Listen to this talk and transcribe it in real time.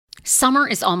Summer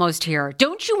is almost here.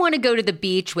 Don't you want to go to the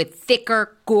beach with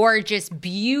thicker, gorgeous,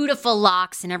 beautiful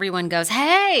locks and everyone goes,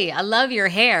 "Hey, I love your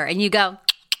hair." And you go,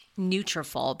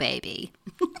 "Nutrafol, baby."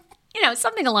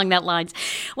 Something along that lines.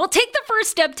 Well, take the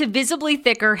first step to visibly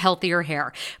thicker, healthier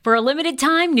hair. For a limited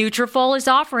time, Nutrafol is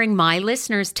offering my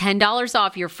listeners $10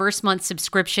 off your first month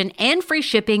subscription and free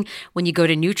shipping when you go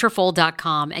to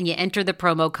Nutrafol.com and you enter the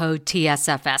promo code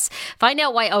TSFS. Find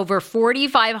out why over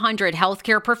 4,500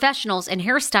 healthcare professionals and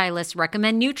hairstylists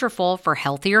recommend Nutrafol for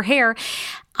healthier hair.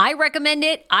 I recommend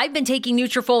it. I've been taking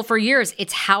Nutrafol for years.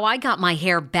 It's how I got my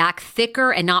hair back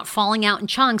thicker and not falling out in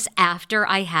chunks after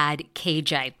I had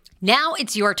KJ. Now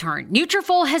it's your turn.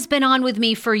 Nutrafol has been on with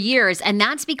me for years, and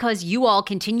that's because you all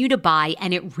continue to buy,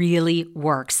 and it really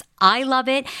works. I love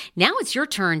it. Now it's your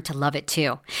turn to love it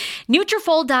too.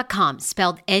 Nutrafol.com,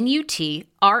 spelled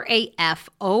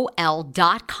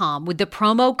Nutrafol.com with the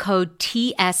promo code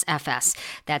TSFS.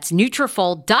 That's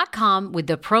Nutrafol.com with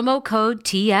the promo code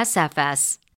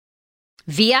TSFS.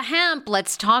 Via Hemp,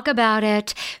 let's talk about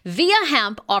it. Via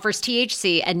Hemp offers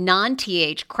THC and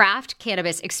non-TH craft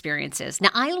cannabis experiences.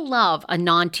 Now, I love a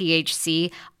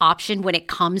non-THC option when it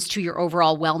comes to your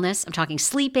overall wellness. I'm talking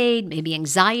sleep aid, maybe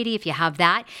anxiety if you have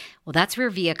that. Well, that's where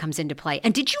Via comes into play.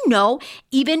 And did you know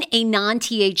even a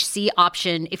non-THC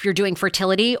option, if you're doing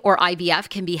fertility or IVF,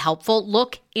 can be helpful?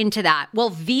 Look into that. Well,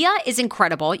 Via is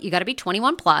incredible. You got to be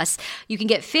 21 plus. You can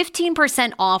get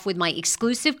 15% off with my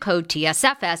exclusive code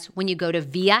TSFS when you go to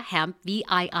Via Hemp,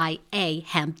 VIIA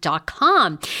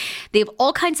hemp.com. They have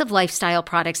all kinds of lifestyle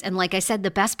products. And like I said,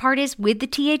 the best part is with the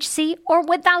THC or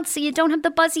without, so you don't have the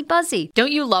buzzy.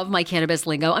 Don't you love my cannabis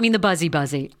lingo? I mean, the buzzy.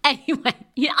 Anyway,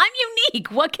 I'm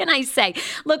unique. What can I say?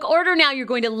 Look, order now. You're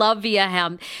going to love Via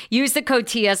Hemp. Use the code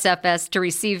TSFS to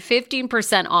receive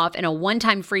 15% off and a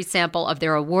one-time free sample of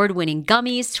their award-winning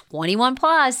gummies, 21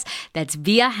 plus. That's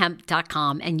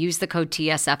viahemp.com and use the code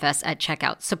TSFS at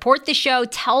checkout. Support the show.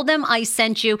 Tell them I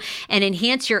sent you and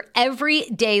enhance your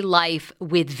everyday life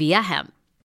with Via Hemp.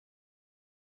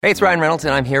 Hey, it's Ryan Reynolds,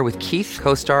 and I'm here with Keith,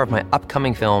 co-star of my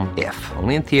upcoming film, If,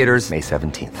 only in theaters May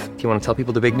 17th. Do you want to tell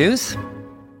people the big news?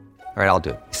 All right, I'll do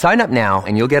it. Sign up now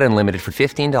and you'll get unlimited for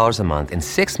 $15 a month and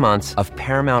 6 months of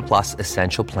Paramount Plus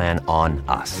Essential Plan on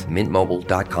us.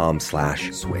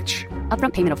 MintMobile.com/switch.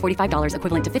 Upfront payment of $45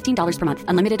 equivalent to $15 per month.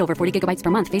 Unlimited over 40 gigabytes per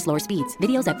month. Face lower speeds.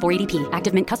 Videos at 480p.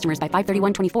 Active Mint customers by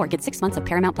 531.24 get 6 months of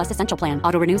Paramount Plus Essential Plan.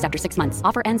 Auto renews after 6 months.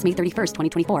 Offer ends May 31st,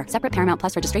 2024. Separate Paramount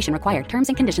Plus registration required. Terms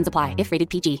and conditions apply if rated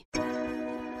PG.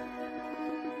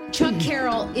 Chuck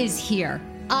Carroll is here.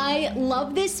 I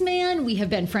love this man. We have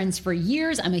been friends for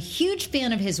years. I'm a huge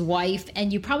fan of his wife,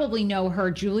 and you probably know her,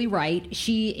 Julie Wright.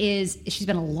 She's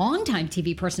been a longtime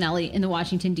TV personality in the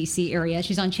Washington, D.C. area.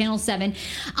 She's on Channel 7.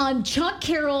 Chuck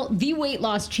Carroll, the weight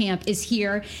loss champ, is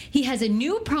here. He has a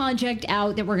new project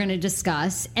out that we're going to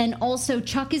discuss, and also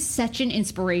Chuck is such an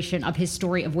inspiration of his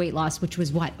story of weight loss, which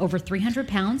was what, over 300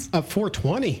 pounds?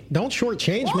 420. Don't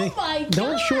shortchange me. Oh my God.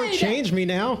 Don't shortchange me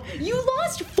now. You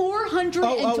lost 400.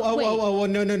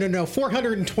 No.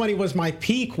 420 was my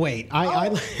peak weight. I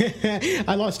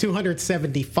lost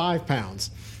 275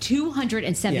 pounds.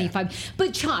 275. Yeah.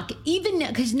 But Chuck, even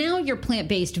because now you're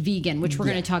plant-based vegan, which we're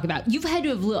going to talk about, you've had to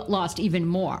have lost even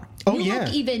more. You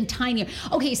look even tinier.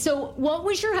 Okay, so what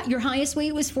was your highest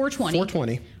weight? Was 420?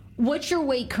 420. What's your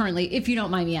weight currently, if you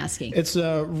don't mind me asking? It's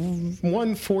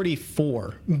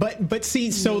 144. But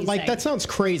see, so amazing. like that sounds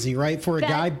crazy, right, for a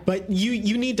guy? But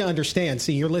you need to understand.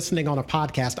 See, you're listening on a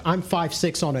podcast. I'm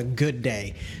 5'6" on a good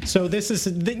day. So this is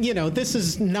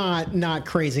not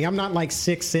crazy. I'm not like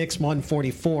 6'6",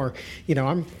 144.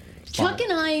 I'm Chuck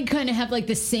and I kind of have like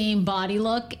the same body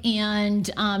look and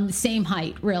same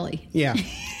height, really. Yeah.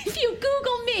 If you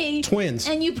Google me, twins,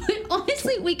 and you put,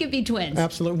 honestly, we could be twins.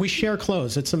 Absolutely, we share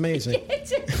clothes. It's amazing. It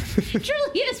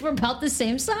truly is. We're about the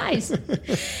same size.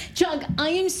 Chuck, I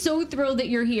am so thrilled that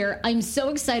you're here. I'm so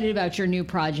excited about your new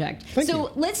project. Thank you.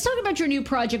 Let's talk about your new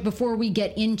project before we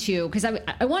get into, because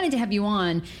I wanted to have you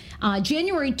on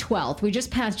January 12th. We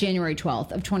just passed January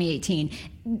 12th of 2018.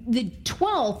 The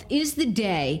 12th is the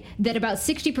day that about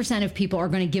 60% of people are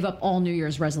going to give up all New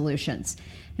Year's resolutions.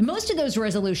 And most of those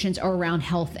resolutions are around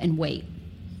health and weight.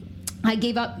 I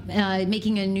gave up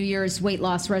making a New Year's weight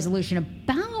loss resolution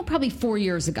about probably 4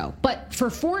 years ago. But for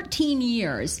 14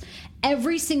 years,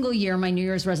 every single year, my New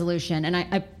Year's resolution, and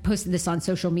I posted this on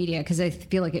social media because I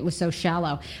feel like it was so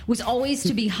shallow, was always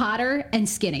to be hotter and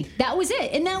skinny. That was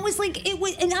it. And that was like, it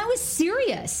was, and I was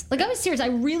serious. Like, I was serious. I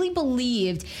really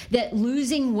believed that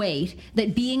losing weight,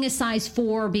 that being a size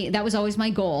 4, that was always my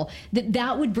goal,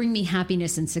 that would bring me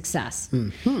happiness and success.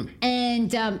 Mm-hmm.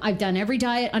 And I've done every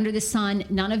diet under the sun.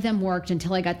 None of them worked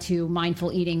until I got to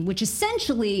mindful eating, which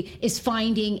essentially is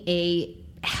finding a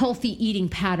healthy eating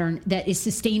pattern that is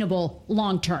sustainable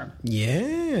long term.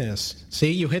 Yes.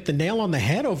 See, you hit the nail on the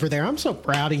head over there. I'm so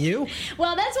proud of you.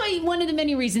 Well, that's one of the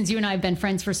many reasons you and I have been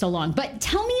friends for so long. But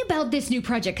tell me about this new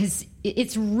project, because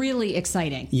it's really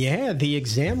exciting. Yeah, the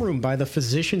Exam Room by the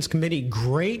Physicians Committee.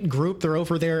 Great group. They're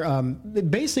over there.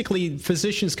 Basically,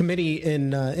 Physicians Committee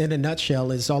in a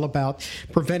nutshell is all about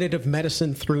preventative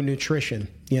medicine through nutrition.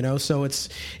 You know, so it's,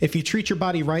 if you treat your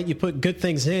body right, you put good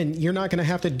things in, you're not going to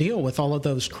have to deal with all of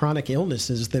those chronic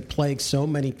illnesses that plague so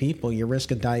many people. Your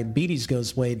risk of diabetes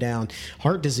goes way down.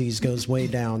 Heart disease goes way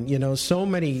down. You know, so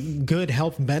many good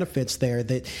health benefits there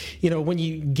that, you know, when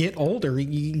you get older,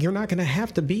 you're not going to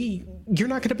have to be, you're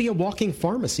not going to be a walking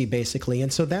pharmacy, basically.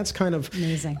 And so that's kind of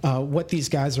what these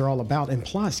guys are all about. And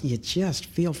plus, you just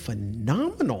feel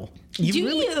phenomenal.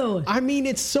 You? I mean,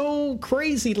 it's so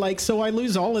crazy. Like, so I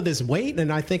lose all of this weight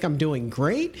and I think I'm doing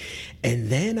great. And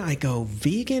then I go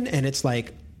vegan and it's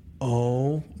like,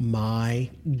 oh my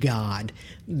God,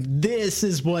 this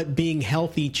is what being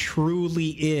healthy truly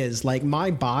is. Like, my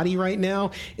body right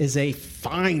now is a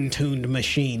fine-tuned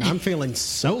machine. I'm feeling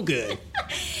so good.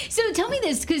 So tell me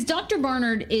this, because Dr.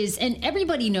 Barnard is, and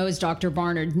everybody knows Dr.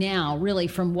 Barnard now, really,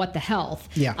 from What the Health.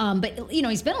 Yeah. But, you know,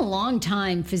 he's been a long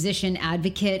time physician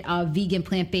advocate of vegan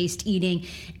plant-based eating,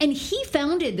 and he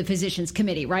founded the Physicians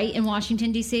Committee, right, in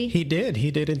Washington, D.C.? He did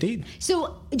indeed.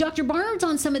 So Dr. Barnard's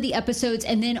on some of the episodes,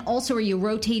 and then also are you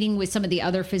rotating with some of the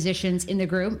other physicians in the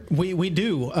group? We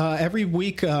do. Every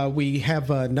week we have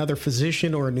another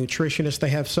physician or a nutritionist. They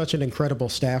have such an incredible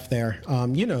staff there.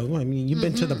 You know, I mean, you've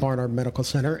been to the Barnard Medical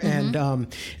Center, and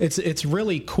it's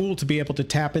really cool to be able to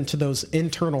tap into those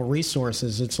internal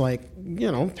resources. It's like,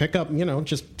 you know, pick up, you know,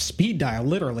 just speed dial,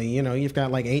 literally. You know, you've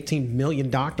got like 18 million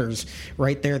doctors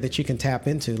right there that you can tap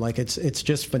into. Like, it's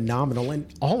just phenomenal,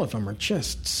 and all of them are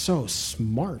just so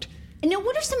smart. Now,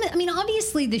 what are some, I mean,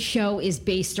 obviously the show is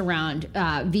based around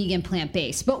vegan,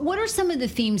 plant-based, but what are some of the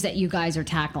themes that you guys are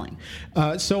tackling?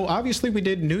 So obviously we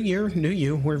did New Year, New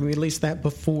You, where we released that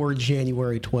before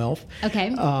January 12th.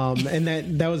 Okay.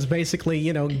 And that was basically,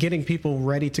 you know, getting people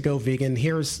ready to go vegan.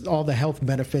 Here's all the health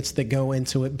benefits that go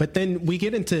into it. But then we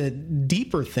get into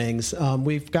deeper things.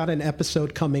 We've got an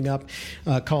episode coming up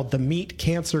called The Meat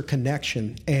Cancer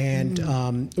Connection. And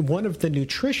one of the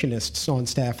nutritionists on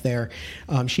staff there,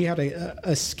 she had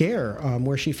a scare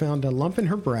where she found a lump in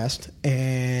her breast,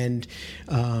 and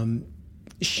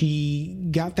she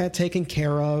got that taken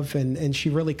care of, and she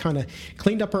really kind of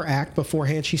cleaned up her act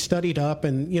beforehand. She studied up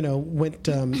and, you know, went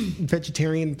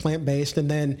vegetarian, plant-based,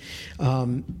 and then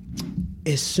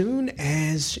as soon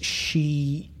as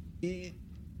she...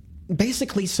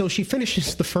 Basically, so she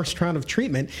finishes the first round of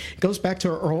treatment, goes back to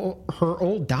her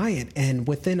old diet, and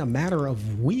within a matter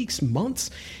of weeks, months,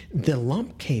 the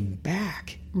lump came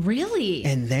back. Really?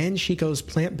 And then she goes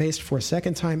plant-based for a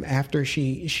second time after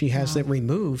she has it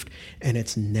removed, and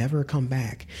it's never come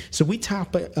back. So we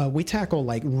tackle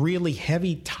like really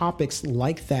heavy topics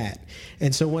like that.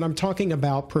 And so when I'm talking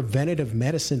about preventative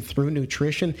medicine through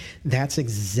nutrition, that's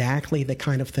exactly the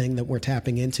kind of thing that we're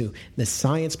tapping into. The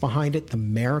science behind it, the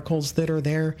miracles that are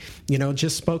there. You know,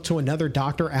 just spoke to another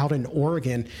doctor out in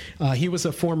Oregon. He was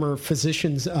a former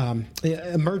physician's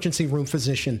emergency room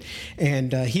physician,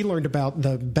 and he learned about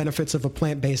the benefits of a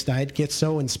plant-based diet, gets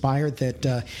so inspired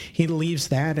that he leaves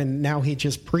that, and now he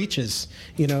just preaches,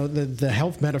 you know, the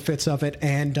health benefits of it,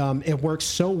 and it works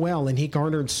so well, and he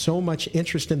garnered so much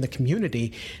interest in the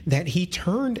community that he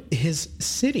turned his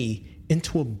city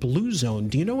into a blue zone.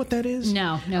 Do you know what that is?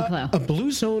 No clue. A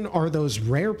blue zone are those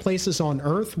rare places on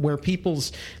Earth where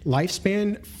people's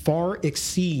lifespan far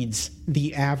exceeds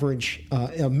the average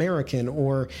American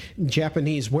or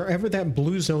Japanese. Wherever that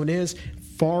blue zone is,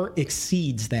 far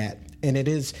exceeds that. And it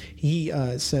is, he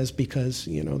says, because,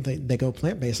 you know, they go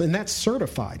plant-based. And that's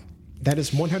certified. That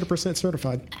is 100%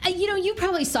 certified. You know, you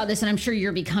probably saw this, and I'm sure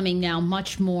you're becoming now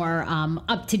much more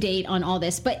up to date on all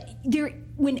this. But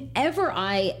whenever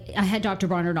I had Dr.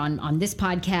 Barnard on this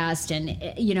podcast,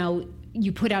 and, you know,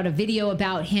 you put out a video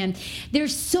about him.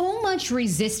 There's so much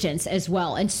resistance as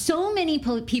well. And so many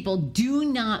people do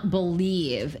not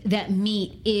believe that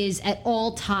meat is at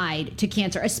all tied to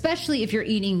cancer, especially if you're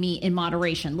eating meat in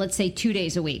moderation. Let's say 2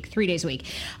 days a week, 3 days a week.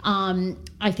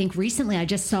 I think recently I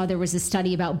just saw there was a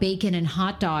study about bacon and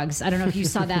hot dogs. I don't know if you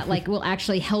saw that, like will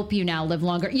actually help you now live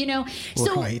longer, you know?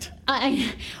 So right. How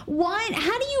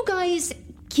do you guys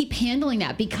keep handling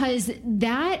that? Because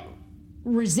that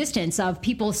resistance of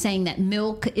people saying that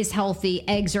milk is healthy,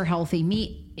 eggs are healthy,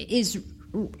 meat is,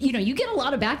 you get a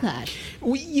lot of backlash.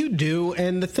 You do.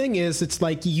 And the thing is, it's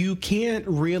like you can't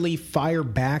really fire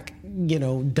back,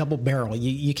 double barrel.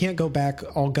 You can't go back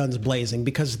all guns blazing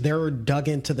because they're dug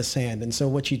into the sand. And so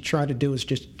what you try to do is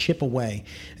just chip away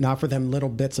and offer them little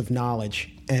bits of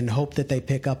knowledge and hope that they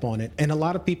pick up on it. And a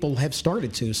lot of people have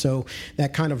started to. So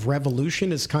that kind of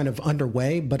revolution is kind of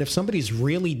underway. But if somebody's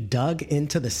really dug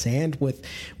into the sand with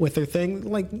their thing,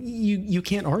 like you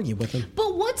can't argue with them.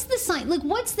 But what's the sign? Like,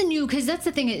 what's the new? Because that's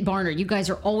the thing at Barnard. You guys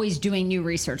are always doing new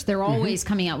research. They're always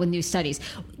coming out with new studies.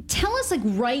 Tell us, like,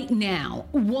 right now,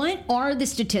 what are the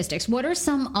statistics? What are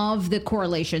some of the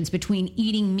correlations between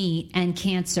eating meat and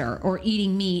cancer or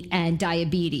eating meat and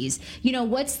diabetes?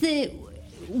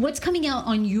 What's coming out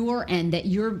on your end that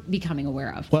you're becoming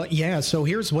aware of? Well, yeah. So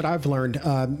here's what I've learned,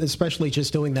 especially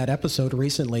just doing that episode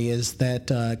recently, is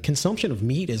that consumption of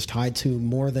meat is tied to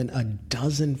more than a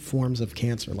dozen forms of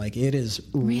cancer. Like, it is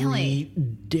really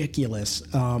ridiculous.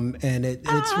 And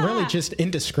it's really just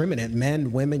indiscriminate.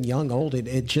 Men, women, young, old,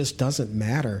 it just doesn't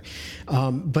matter.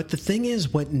 But the thing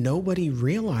is, what nobody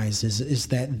realizes is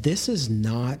that this is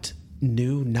not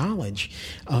new knowledge.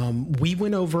 We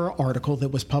went over an article that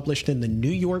was published in the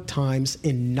New York Times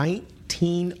in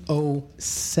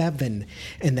 1907,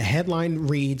 and the headline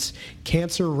reads,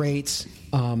 "Cancer rates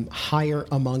higher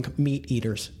among meat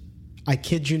eaters." I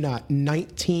kid you not,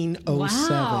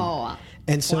 1907. Wow.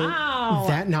 And so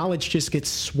that knowledge just gets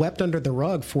swept under the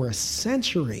rug for a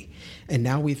century. And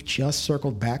now we've just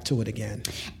circled back to it again.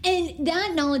 And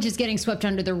that knowledge is getting swept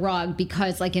under the rug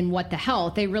because, like in What the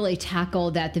Health, they really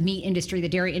tackle that the meat industry, the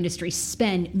dairy industry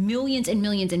spend millions and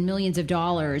millions and millions of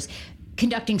dollars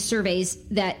conducting surveys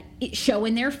that show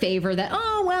in their favor that,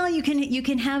 you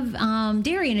can have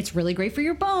dairy and it's really great for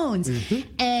your bones.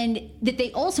 And that they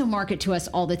also market to us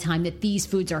all the time that these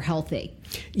foods are healthy.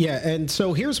 Yeah, and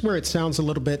so here's where it sounds a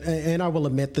little bit, and I will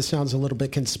admit this sounds a little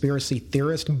bit conspiracy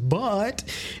theorist, but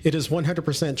it is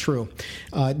 100% true.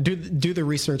 Do the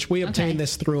research. We obtained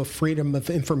this through a Freedom of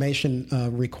Information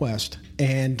request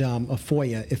and a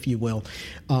FOIA, if you will.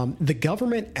 The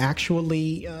government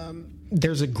actually...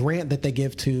 there's a grant that they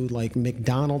give to like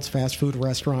McDonald's, fast food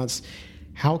restaurants.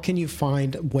 How can you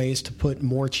find ways to put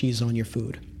more cheese on your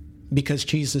food? Because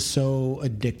cheese is so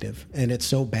addictive and it's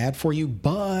so bad for you,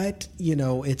 but,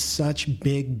 it's such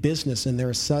big business and there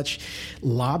are such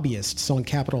lobbyists on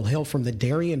Capitol Hill from the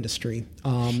dairy industry.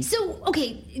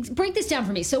 Break this down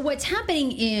for me. So what's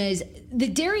happening is the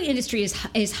dairy industry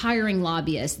is hiring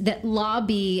lobbyists that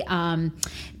lobby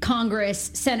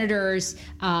Congress, senators,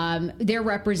 their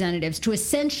representatives to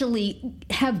essentially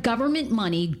have government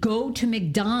money go to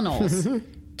McDonald's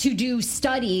to do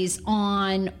studies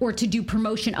on or to do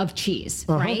promotion of cheese,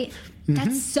 right?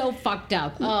 That's so fucked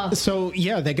up. So,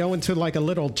 yeah, they go into like a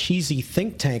little cheesy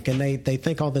think tank and they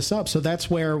think all this up. So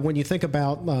that's where when you think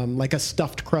about like a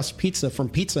stuffed crust pizza from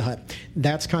Pizza Hut,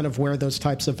 that's kind of where those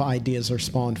types of ideas are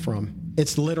spawned from.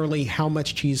 It's literally how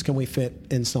much cheese can we fit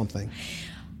in something.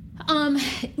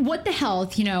 What the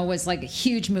Health, was like a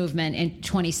huge movement in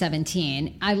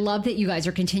 2017. I love that you guys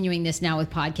are continuing this now with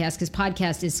podcasts because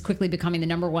podcast is quickly becoming the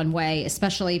number one way,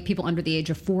 especially people under the age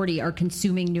of 40 are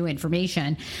consuming new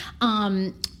information. Tell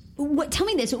me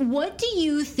this, what do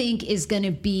you think is going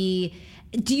to be,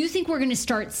 do you think we're going to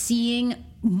start seeing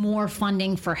more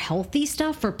funding for healthy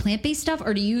stuff, for plant-based stuff,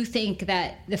 or do you think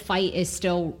that the fight is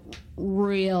still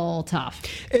real tough?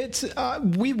 It's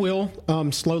we will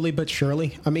slowly but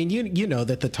surely. I mean, you know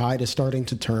that the tide is starting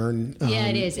to turn. Yeah,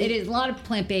 it is. It is a lot of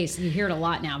plant-based. You hear it a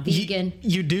lot now. Vegan.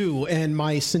 You do, and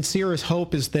my sincerest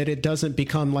hope is that it doesn't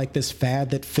become like this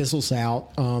fad that fizzles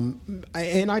out.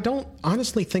 And I don't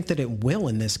honestly think that it will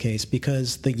in this case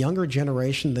because the younger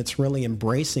generation that's really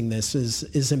embracing this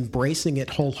is embracing it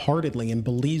wholeheartedly and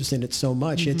believes in it so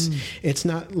much. It's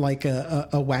not like a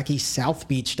wacky South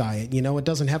Beach diet. It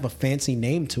doesn't have a fancy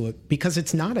name to it because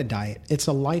it's not a diet. It's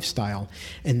a lifestyle.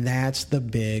 And that's the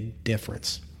big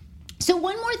difference. So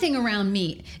one more thing around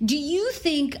meat. Do you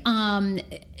think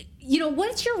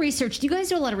what's your research? Do you guys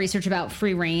do a lot of research about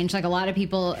free range? Like a lot of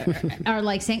people are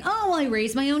like saying, oh, I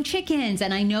raise my own chickens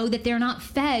and I know that they're not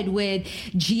fed with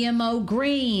GMO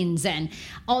grains and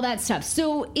all that stuff.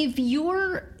 So if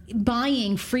you're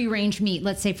buying free range meat,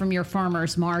 let's say from your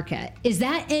farmer's market, is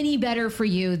that any better for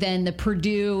you than the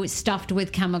Purdue stuffed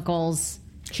with chemicals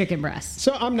chicken breasts?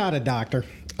 So I'm not a doctor.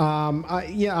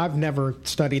 I've never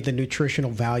studied the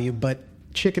nutritional value, but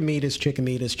chicken meat is chicken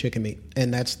meat is chicken meat,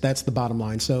 and that's the bottom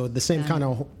line. So the same kind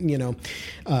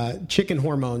of chicken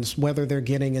hormones, whether they're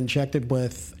getting injected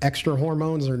with extra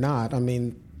hormones or not. I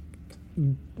mean,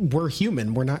 we're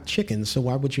human, we're not chickens, so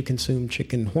why would you consume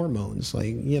chicken hormones?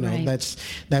 Right.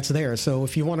 that's there. So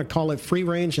if you want to call it free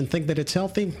range and think that it's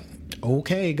healthy,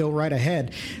 okay, go right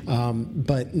ahead.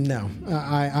 But no,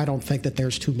 I don't think that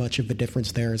there's too much of a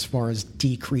difference there as far as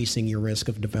decreasing your risk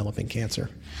of developing cancer.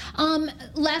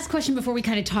 Last question before we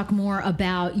kind of talk more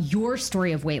about your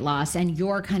story of weight loss and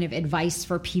your kind of advice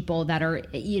for people that are,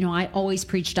 I always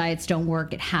preach diets don't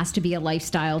work. It has to be a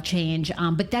lifestyle change,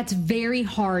 but that's very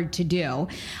hard to do.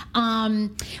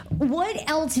 What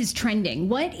else is trending?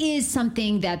 What is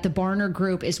something that the Barner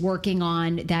Group is working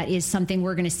on that is something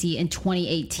we're going to see in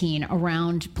 2018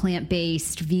 around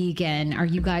plant-based, vegan? Are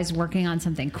you guys working on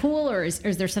something cool, or is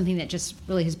there something that just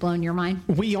really has blown your mind?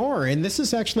 We are, and this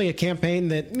is actually a campaign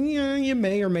that you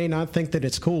may or may not think that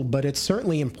it's cool, but it's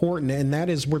certainly important, and that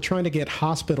is we're trying to get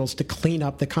hospitals to clean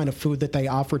up the kind of food that they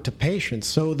offer to patients.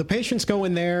 So the patients go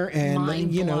in there and,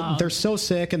 they're so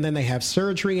sick, and then they have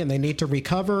surgery, and they need to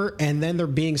recover, and then they're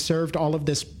being served all of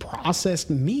this processed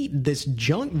meat, this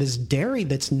junk, this dairy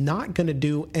that's not going to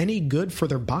do any good for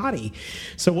their body.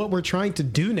 So what we're trying to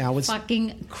do now is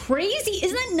fucking crazy.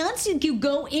 Isn't that nuts? You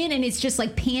go in and it's just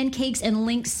like pancakes and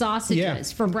Link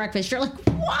sausages for breakfast. You're like,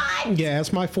 what? Yeah,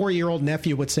 as my 4-year-old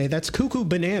nephew would say, that's cuckoo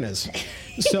bananas.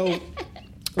 So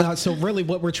so really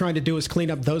what we're trying to do is clean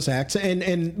up those acts.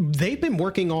 And they've been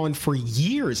working on for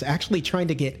years, actually trying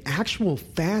to get actual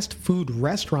fast food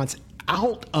restaurants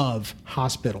out of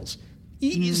hospitals.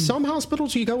 Some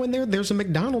hospitals, you go in there, there's a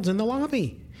McDonald's in the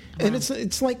lobby. Wow. And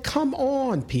it's like, come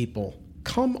on, people.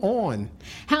 Come on.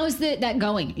 How is that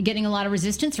going? Getting a lot of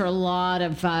resistance or a lot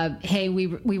of, hey,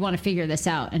 we want to figure this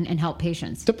out and help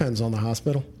patients? Depends on the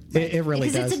hospital. Right. It really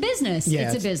does. Because it's a business.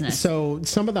 Yeah, it's a business. So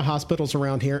some of the hospitals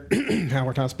around here,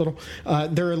 Howard Hospital,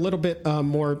 they're a little bit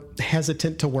more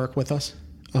hesitant to work with us.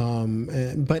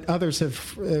 But others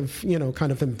have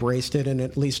kind of embraced it and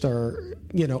at least are,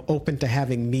 open to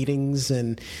having meetings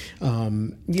and,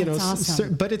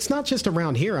 awesome. But it's not just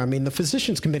around here. I mean, the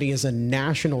Physicians Committee is a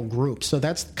national group, so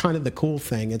that's kind of the cool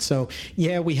thing. And so,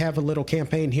 we have a little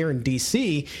campaign here in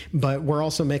D.C., but we're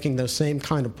also making those same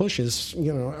kind of pushes,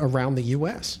 around the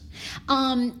U.S.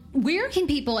 Where can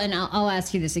people, and I'll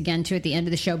ask you this again too at the end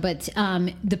of the show, but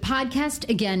the podcast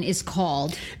again is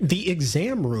called The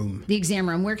Exam Room. The Exam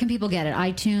Room. Where can people get it?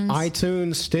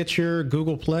 iTunes, Stitcher,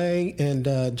 Google Play, and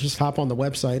just hop on the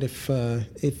website if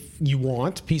you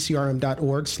want,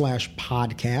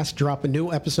 pcrm.org/podcast. Drop a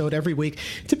new episode every week,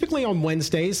 typically on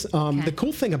Wednesdays. The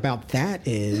cool thing about that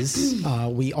is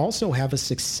we also have a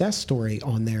success story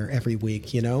on there every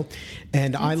week, and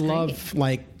that's I love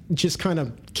great. Just kind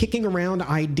of kicking around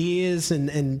ideas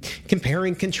and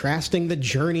comparing, contrasting the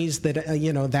journeys that,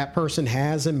 that person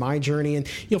has and my journey. And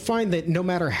you'll find that no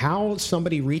matter how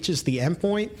somebody reaches the end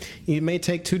point, you may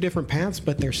take two different paths,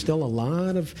 but there's still a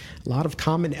lot of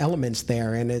common elements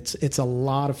there. And it's a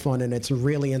lot of fun and it's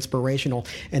really inspirational.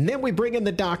 And then we bring in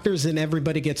the doctors and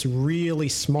everybody gets really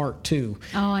smart too.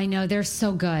 Oh, I know. They're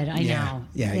so good. I know.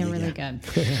 Yeah, they're really good.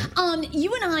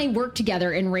 You and I worked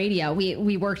together in radio.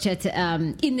 We worked at,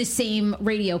 in the same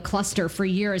radio cluster for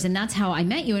years, and that's how I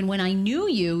met you. And when I knew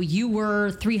you, you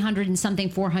were 300 and something,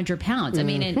 400 pounds. I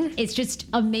mean, it's just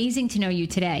amazing to know you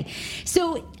today.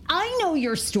 So I know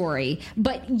your story,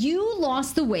 but you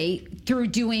lost the weight through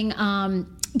doing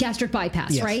gastric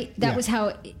bypass, right? That was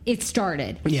how it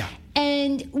started. Yeah.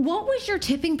 And what was your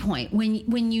tipping point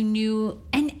when you knew,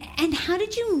 and how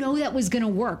did you know that was going to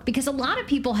work? Because a lot of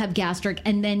people have gastric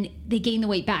and then they gain the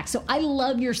weight back. So I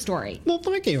love your story. Well,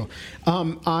 thank you.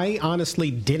 I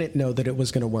honestly didn't know that it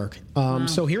was going to work.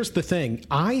 So here's the thing.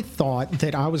 I thought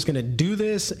that I was going to do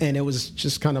this and it was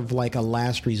just kind of like a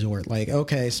last resort. Like,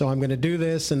 okay, so I'm going to do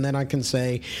this and then I can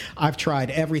say, I've tried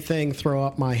everything, throw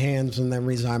up my hands and then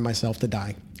resign myself to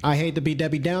die. I hate to be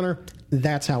Debbie Downer.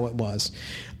 That's how it was.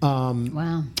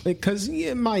 Wow. Because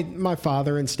my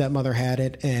father and stepmother had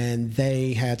it, and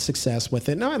they had success with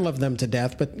it. And I love them to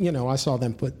death, but, I saw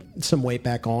them put some weight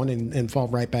back on and fall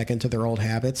right back into their old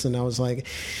habits. And I was like,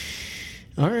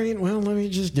 all right, well, let me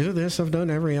just do this. I've done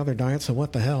every other diet, so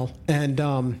what the hell? And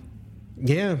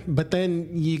Yeah, but then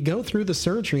you go through the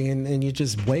surgery and you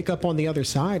just wake up on the other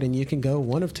side and you can go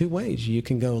one of two ways. You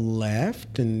can go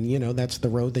left and, that's the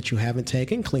road that you haven't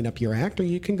taken, clean up your act, or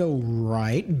you can go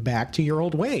right back to your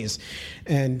old ways.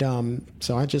 And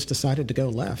so I just decided to go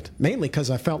left, mainly because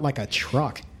I felt like a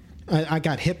truck. I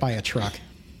got hit by a truck,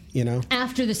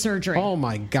 After the surgery. Oh,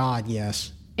 my God,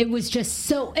 yes. It was just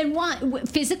so, and why,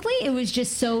 physically, it was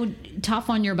just so tough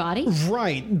on your body?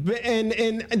 Right.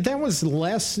 And that was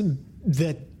less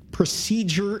the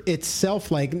procedure itself.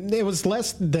 Like, it was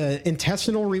less the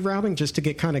intestinal rerouting, just to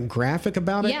get kind of graphic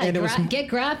about it. Yeah, and get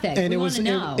graphic. And it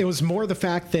was more the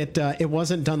fact that it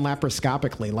wasn't done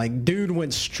laparoscopically. Like, dude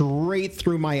went straight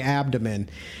through my abdomen.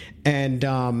 And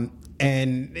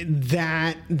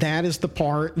that is the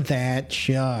part that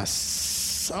just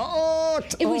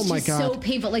sucked. It was my just God. so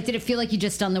painful. Like, did it feel like you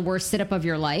just done the worst sit-up of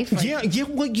your life? Like, yeah.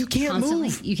 Well, you can't constantly?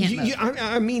 move. You can't move.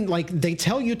 I mean, like, they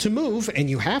tell you to move, and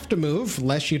you have to move,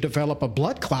 lest you develop a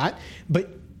blood clot.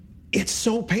 But it's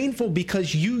so painful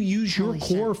because you use your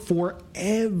core for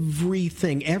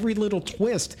everything, every little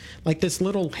twist. Like this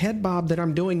little head bob that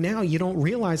I'm doing now, you don't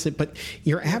realize it, but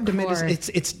your abdomen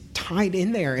it's tied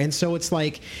in there. And so it's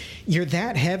like you're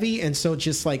that heavy, and so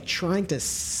just like trying to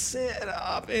sit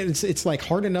up, it's like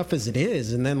hard enough as it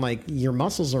is, and then like your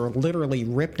muscles are literally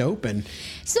ripped open.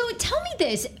 So tell me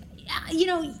this,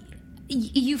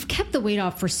 you've kept the weight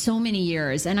off for so many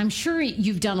years, and I'm sure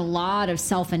you've done a lot of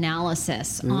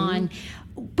self-analysis on,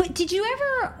 but did you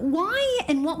ever, why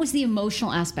and what was the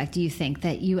emotional aspect, do you think,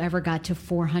 that you ever got to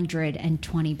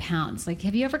 420 pounds? Like,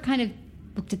 have you ever kind of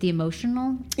looked at the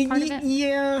emotional part of it?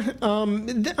 Yeah,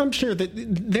 I'm sure that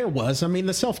there was. I mean,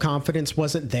 the self-confidence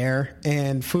wasn't there,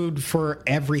 and food for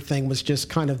everything was just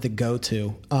kind of the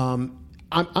go-to. I'm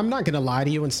not going to lie to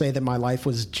you and say that my life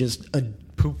was just a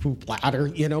poo-poo platter.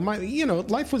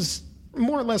 Life was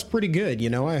more or less pretty good.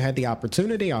 I had the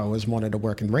opportunity. I always wanted to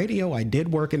work in radio. I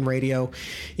did work in radio.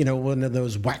 One of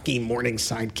those wacky morning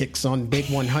sidekicks on Big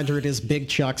 100 is Big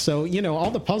Chuck. So, all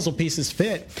the puzzle pieces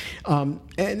fit.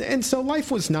 And so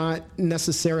life was not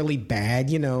necessarily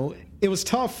bad. It was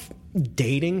tough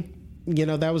dating.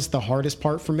 That was the hardest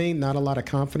part for me. Not a lot of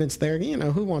confidence there.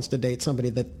 Who wants to date somebody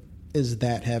that is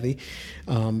that heavy?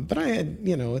 But I had,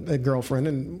 a girlfriend,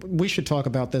 and we should talk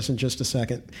about this in just a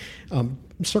second.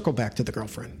 Circle back to the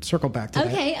girlfriend. Circle back to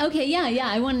that. Okay, yeah.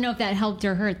 I want to know if that helped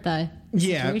or hurt the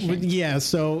situation. Yeah.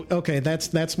 So, okay,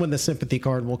 that's when the sympathy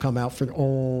card will come out for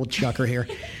old Chucker here.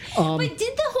 But did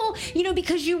the whole,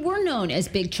 because you were known as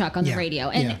Big Chuck on the radio,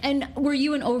 and were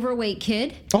you an overweight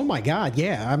kid? Oh my God,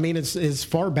 yeah. I mean, it's as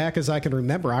far back as I can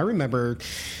remember. I remember,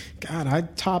 God, I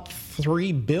topped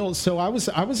 3 bills. So I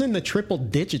was in the triple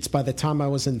digits by the time I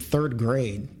was in 3rd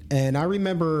grade. And I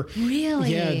remember,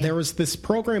 really? Yeah, there was this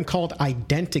program called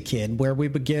Identikid where we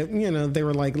would get, they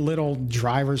were like little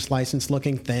driver's license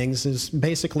looking things. Is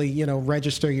basically,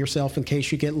 register yourself in case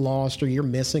you get lost or you're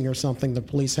missing or something. The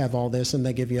police have all this and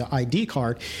they give you an ID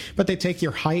card, but they take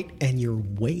your height and your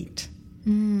weight.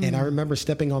 And I remember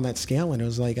stepping on that scale and it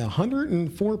was like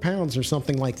 104 pounds or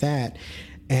something like that.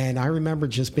 And I remember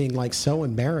just being like so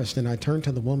embarrassed. And I turned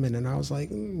to the woman and I was like,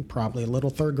 probably a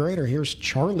little 3rd grader. Here's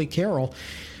Charlie Carroll.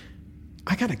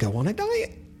 I got to go on a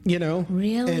diet,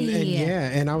 Really?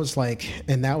 And I was like,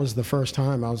 and that was the first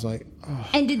time I was like, oh.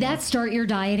 And did that start your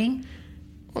dieting?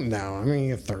 Well, no, I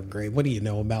mean, 3rd grade. What do you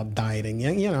know about dieting?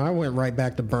 I went right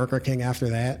back to Burger King after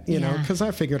that, because I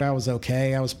figured I was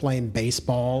okay. I was playing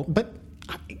baseball, but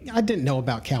I didn't know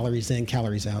about calories in,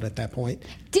 calories out at that point.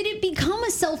 Did it become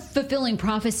a self-fulfilling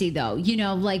prophecy, though?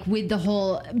 Like with the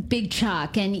whole Big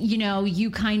Chuck, and you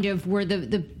kind of were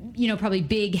the probably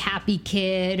big happy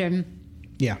kid and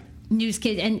news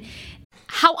kid, and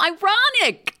how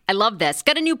ironic. I love this.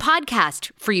 Got a new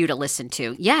podcast for you to listen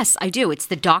to. Yes, I do. It's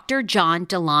the Dr. John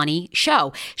Delaney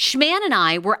Show. Schman and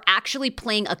I were actually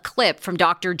playing a clip from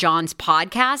Dr. John's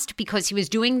podcast because he was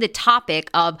doing the topic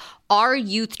of are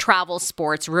youth travel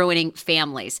sports ruining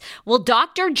families? Well,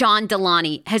 Dr. John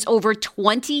Delaney has over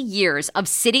 20 years of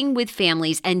sitting with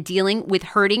families and dealing with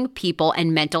hurting people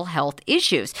and mental health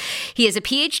issues. He has a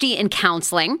PhD in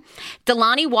counseling.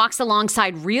 Delaney walks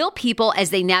alongside real people as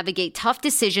they navigate tough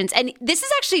decisions. And this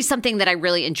is actually something that I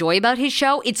really enjoy about his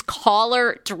show. It's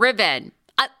caller driven.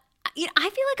 I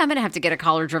feel like I'm going to have to get a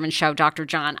caller-driven show, Dr.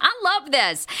 John. I love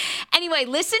this. Anyway,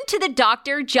 listen to the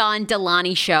Dr. John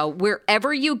Delaney Show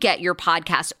wherever you get your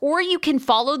podcast, or you can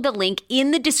follow the link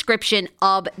in the description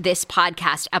of this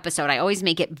podcast episode. I always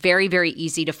make it very, very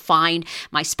easy to find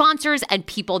my sponsors and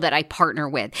people that I partner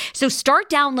with. So start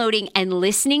downloading and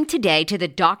listening today to the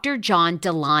Dr. John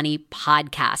Delaney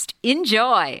podcast.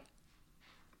 Enjoy.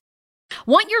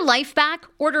 Want your life back?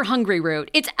 Order Hungry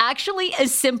Root. It's actually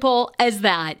as simple as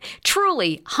that.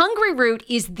 Truly, Hungry Root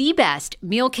is the best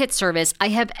meal kit service I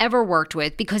have ever worked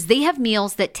with because they have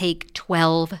meals that take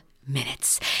 12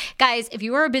 minutes. Guys, if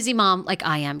you are a busy mom like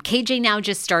I am, KJ now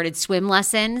just started swim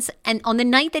lessons. And on the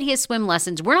night that he has swim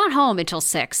lessons, we're not home until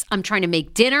 6. I'm trying to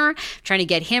make dinner, trying to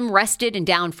get him rested and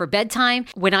down for bedtime.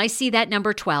 When I see that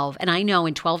number 12, and I know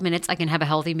in 12 minutes I can have a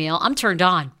healthy meal, I'm turned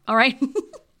on. All right.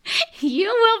 You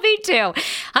will be too.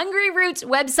 Hungry Root's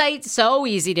website, so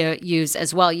easy to use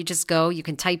as well. You just go, you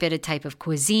can type in a type of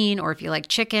cuisine, or if you like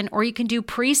chicken, or you can do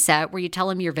preset where you tell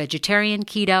them you're vegetarian,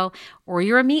 keto, or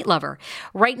you're a meat lover.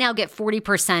 Right now, get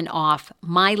 40% off.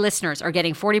 My listeners are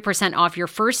getting 40% off your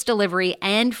first delivery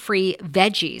and free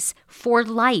veggies for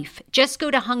life. Just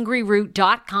go to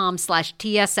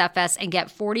hungryroot.com/TSFS and get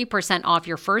 40% off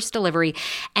your first delivery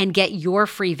and get your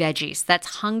free veggies.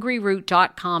 That's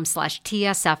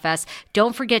hungryroot.com/TSFS.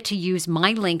 Don't forget to use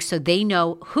my link so they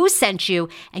know who sent you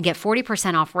and get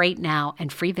 40% off right now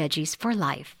and free veggies for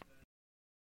life.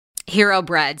 Hero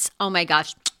Breads. Oh my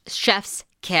gosh. Chef's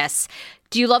kiss.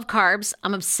 Do you love carbs?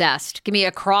 I'm obsessed. Give me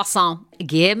a croissant.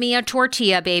 Give me a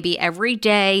tortilla, baby, every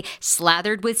day,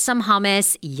 slathered with some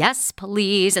hummus. Yes,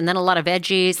 please. And then a lot of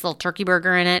veggies, a little turkey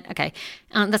burger in it. Okay.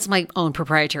 That's my own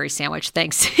proprietary sandwich.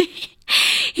 Thanks.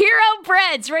 Hero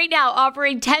Breads right now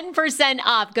offering 10%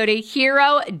 off. Go to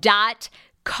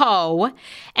hero.co.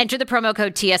 Enter the promo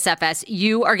code TSFS.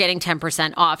 You are getting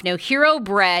 10% off. Now, Hero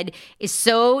Bread is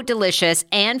so delicious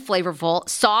and flavorful,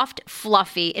 soft,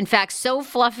 fluffy. In fact, so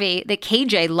fluffy that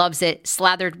KJ loves it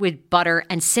slathered with butter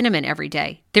and cinnamon every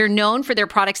day. They're known for their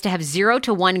products to have 0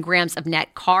 to 1 grams of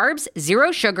net carbs,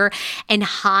 0 sugar, and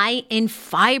high in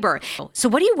fiber. So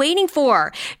what are you waiting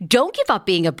for? Don't give up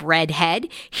being a breadhead.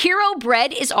 Hero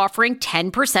Bread is offering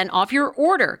 10% off your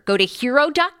order. Go to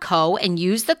hero.co and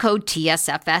use the code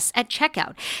TSFS at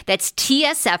checkout. That's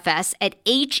TSFS at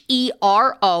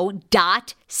HERO.CO.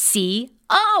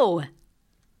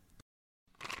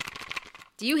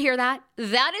 Do you hear that?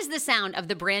 That is the sound of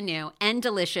the brand new and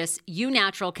delicious Eu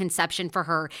Natural Conception for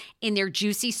Her in their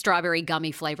juicy strawberry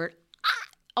gummy flavor.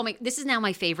 Oh my, this is now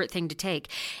my favorite thing to take.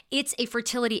 It's a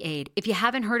fertility aid. If you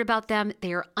haven't heard about them,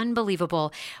 they are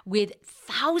unbelievable with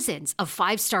thousands of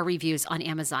 5-star reviews on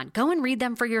Amazon. Go and read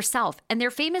them for yourself. And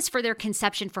they're famous for their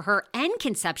Conception for Her and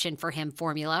Conception for Him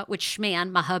formula, which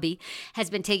Schman, my hubby,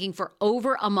 has been taking for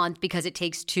over a month because it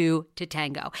takes 2 to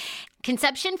tango.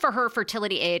 Conception for Her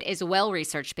fertility aid is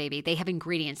well-researched, baby. They have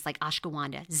ingredients like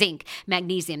ashwagandha, zinc,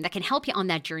 magnesium that can help you on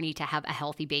that journey to have a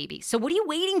healthy baby. So what are you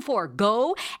waiting for?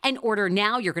 Go and order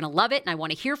now. You're going to love it, and I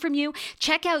want to hear from you.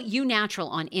 Check out Eu Natural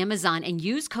on Amazon and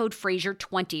use code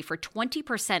Fraser20 for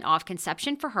 20% off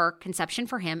Conception for Her, Conception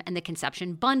for Him, and the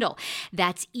Conception Bundle.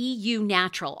 That's EU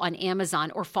Natural on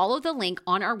Amazon, or follow the link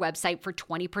on our website for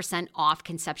 20% off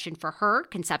Conception for Her,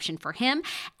 Conception for Him,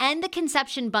 and the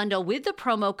Conception Bundle with the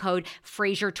promo code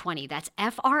Fraser20. That's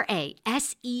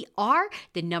FRASER,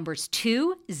 the numbers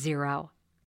 20.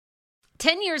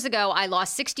 10 years ago, I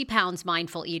lost 60 pounds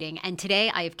mindful eating, and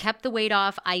today I have kept the weight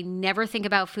off. I never think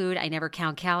about food. I never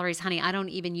count calories. Honey, I don't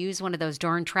even use one of those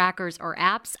darn trackers or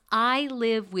apps. I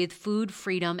live with food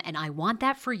freedom, and I want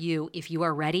that for you if you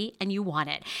are ready and you want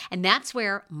it. And that's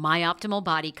where My Optimal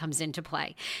Body comes into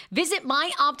play. Visit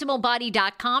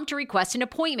myoptimalbody.com to request an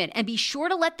appointment, and be sure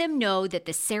to let them know that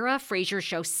the Sarah Fraser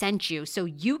Show sent you so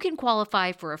you can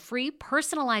qualify for a free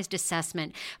personalized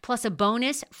assessment plus a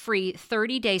bonus free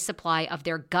 30-day supply of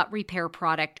their gut repair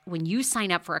product when you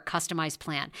sign up for a customized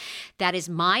plan. That is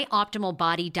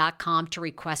myoptimalbody.com to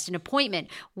request an appointment.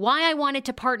 Why I wanted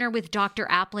to partner with Dr.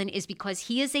 Applin is because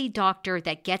he is a doctor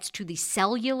that gets to the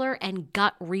cellular and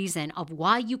gut reason of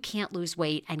why you can't lose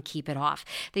weight and keep it off.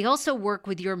 They also work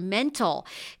with your mental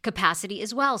capacity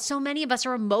as well. So many of us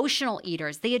are emotional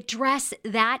eaters. They address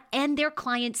that, and their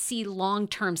clients see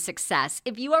long-term success.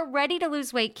 If you are ready to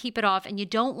lose weight, keep it off, and you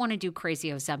don't want to do crazy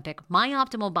Ozempic,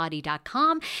 myoptimalbody.com,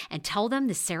 and tell them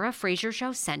the Sarah Fraser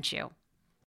Show sent you.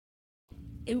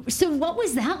 So what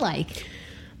was that like?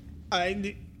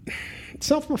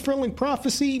 Self-fulfilling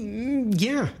prophecy,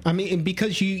 yeah. I mean,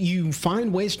 because you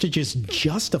find ways to just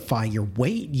justify your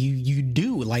weight. You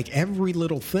do, like every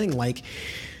little thing. Like,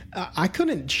 I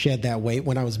couldn't shed that weight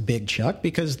when I was Big Chuck,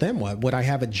 because then what? Would I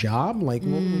have a job? Like,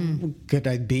 could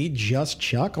I be just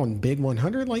Chuck on Big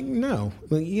 100? Like, no.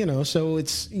 You know, so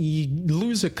you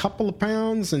lose a couple of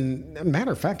pounds. And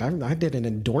matter of fact, I did an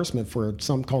endorsement for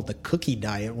something called the Cookie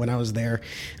Diet when I was there.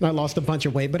 And I lost a bunch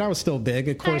of weight, but I was still big,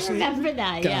 of course. I remember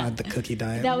that, God, the Cookie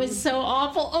Diet. That was so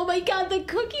awful. Oh, my God, the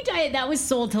Cookie Diet. That was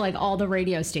sold to, like, all the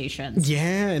radio stations.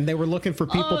 Yeah, and they were looking for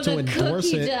people to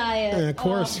endorse Cookie it. Diet. And of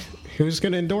course... Who's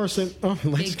going to endorse it? Oh,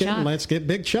 let's get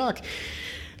Big Chuck.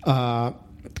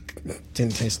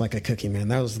 Didn't taste like a cookie, man.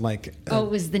 That was like it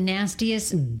was the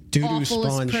nastiest, doo-doo awfulest,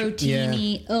 sponge.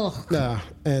 proteiny. Yeah.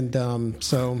 Ugh.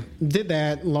 So did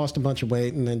that, lost a bunch of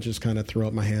weight, and then just kind of threw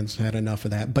up my hands. Had enough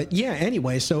of that. But yeah,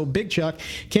 anyway, so Big Chuck,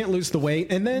 can't lose the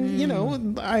weight, and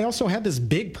then I also had this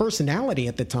big personality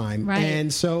at the time, right?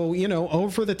 And so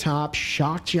over the top,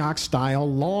 shock jock style,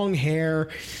 long hair.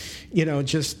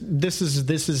 Just this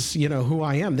is who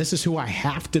I am. This is who I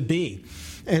have to be.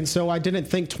 And so I didn't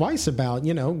think twice about,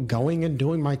 going and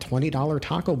doing my $20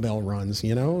 Taco Bell runs.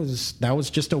 That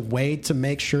was just a way to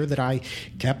make sure that I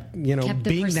kept being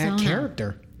persona. that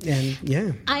character. And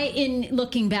yeah, in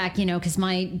looking back, because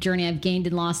my journey, I've gained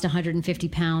and lost 150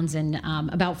 pounds, and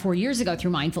about 4 years ago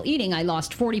through mindful eating, I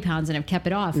lost 40 pounds and I've kept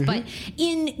it off. But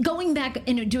in going back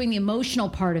and doing the emotional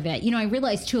part of it, I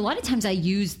realized too, a lot of times I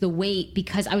used the weight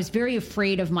because I was very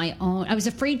afraid of my own. I was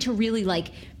afraid to really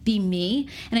be me,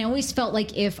 and I always felt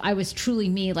like if I was truly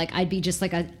me, I'd be just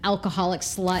like an alcoholic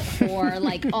slut or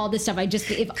all this stuff.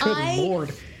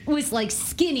 Lord. Was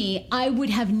skinny, I would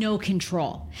have no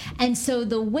control. And so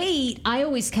the weight, I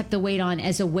always kept the weight on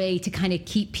as a way to kind of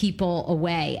keep people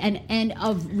away and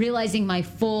of realizing my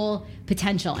full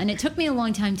potential. And it took me a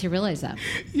long time to realize that.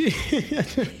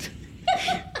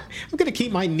 I'm going to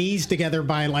keep my knees together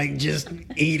by just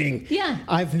eating. Yeah.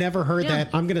 I've never heard that.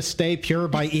 I'm going to stay pure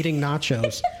by eating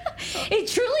nachos.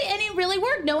 It really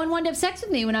worked. No one wanted to have sex with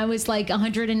me when I was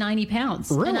 190 pounds.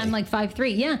 Really? And I'm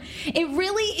 5'3". Yeah.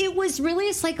 It was really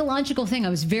a psychological thing. I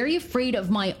was very afraid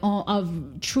of my own,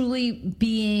 of truly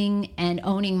being and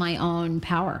owning my own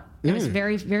power. I was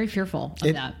very, very fearful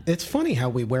of that. It's funny how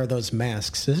we wear those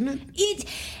masks, isn't it?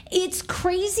 It's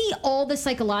crazy, all the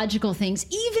psychological things.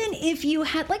 Even if you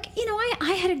had,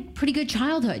 I had a pretty good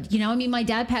childhood. My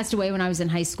dad passed away when I was in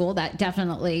high school. That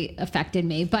definitely affected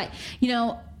me. But,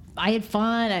 I had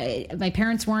fun. My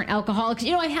parents weren't alcoholics.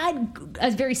 I had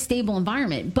a very stable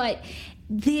environment. But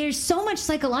there's so much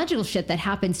psychological shit that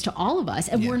happens to all of us,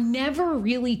 and we're never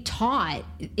really taught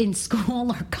in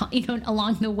school or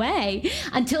along the way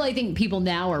until I think people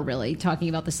now are really talking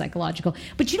about the psychological.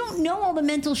 But you don't know all the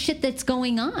mental shit that's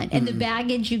going on and the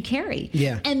baggage you carry,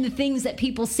 and the things that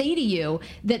people say to you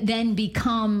that then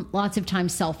become lots of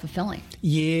times self-fulfilling.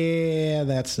 Yeah,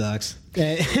 that sucks.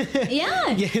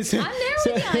 Yes, I'm there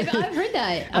with you. I've heard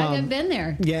that. I've been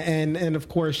there. Yeah, and of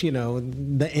course,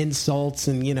 the insults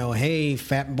and hey,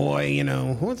 fat boy,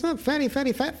 what's up, fatty,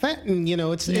 fat, and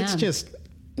it's just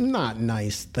not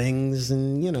nice things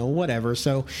and whatever.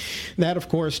 So that of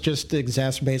course just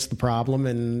exacerbates the problem.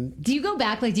 And do you go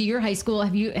back do your high school?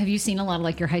 Have you seen a lot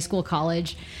of your high school,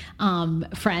 college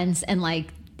friends and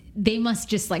they must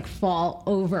just fall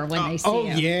over when they see you. Oh,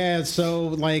 yeah.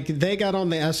 So, they got on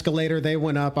the escalator, they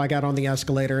went up, I got on the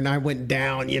escalator, and I went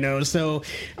down, so...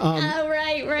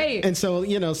 right. And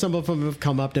so, some of them have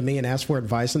come up to me and asked for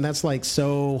advice, and that's,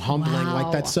 so humbling. Wow.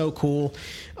 That's so cool.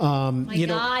 My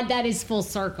God, that is full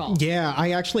circle. Yeah,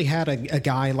 I actually had a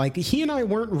guy, he and I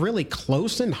weren't really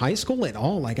close in high school at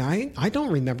all. I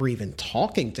don't remember even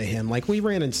talking to him. We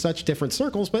ran in such different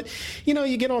circles, but,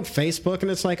 you get on Facebook, and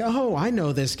it's oh, I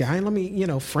know this guy, let me,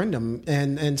 friend him.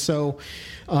 And so,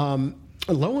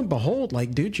 lo and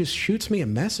behold, dude just shoots me a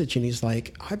message, and he's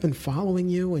I've been following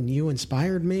you, and you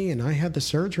inspired me, and I had the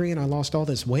surgery, and I lost all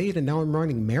this weight, and now I'm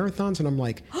running marathons, and I'm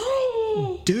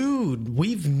dude,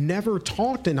 we've never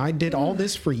talked, and I did all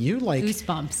this for you.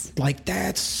 Goosebumps.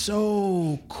 That's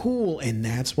so cool, and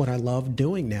that's what I love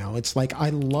doing now. It's I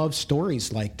love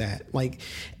stories like that.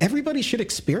 Everybody should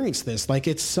experience this.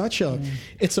 It's such a,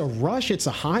 it's a rush, it's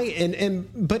a high,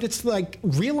 but it's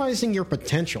realizing your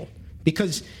potential,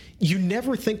 because you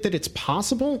never think that it's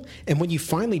possible, and when you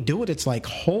finally do it, it's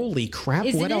holy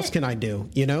crap, what else can I do?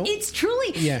 It's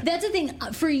truly, that's the thing.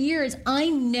 For years, I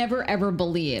never ever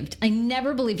believed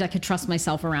I could trust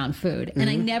myself around food, and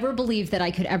I never believed that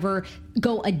I could ever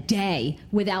go a day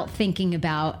without thinking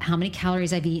about how many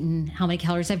calories I've eaten, how many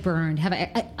calories I've burned.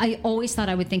 I always thought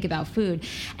I would think about food,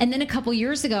 and then a couple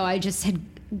years ago, I just had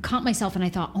caught myself, and I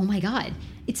thought, oh my God,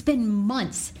 it's been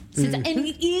months since, and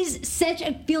it is such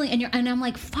a feeling, and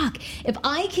I'm fuck, if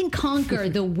I can conquer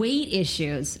the weight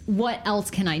issues, what else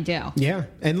can I do? Yeah,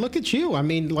 and look at you. I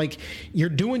mean, you're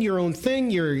doing your own thing.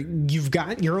 You've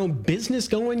got your own business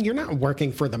going. You're not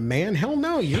working for the man. Hell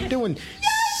no, you're doing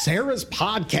Sarah's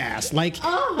podcast.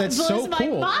 That's so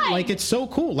cool. It's so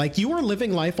cool. You are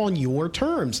living life on your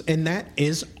terms, and that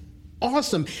is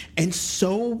awesome. And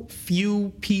so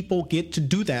few people get to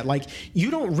do that.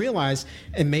 You don't realize,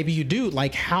 and maybe you do,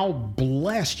 how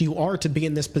blessed you are to be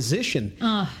in this position.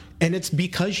 And it's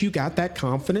because you got that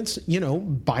confidence,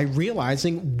 by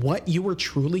realizing what you were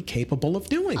truly capable of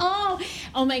doing.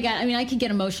 Oh my God. I mean, I can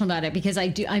get emotional about it because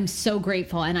I'm so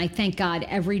grateful. And I thank God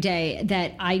every day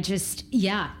that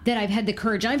that I've had the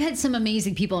courage. I've had some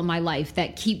amazing people in my life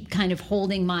that keep kind of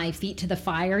holding my feet to the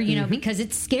fire, because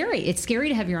it's scary. It's scary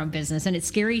to have your own business, and it's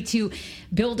scary to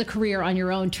build a career on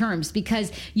your own terms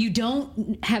because you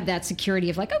don't have that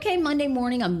security of like, okay, Monday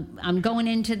morning, I'm going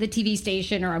into the TV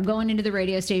station or I'm going into the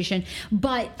radio station.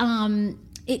 But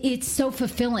it's so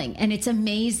fulfilling and it's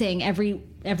amazing every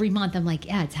month. I'm like,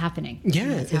 yeah, it's happening.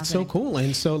 Yeah, it's so cool.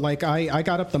 And so like I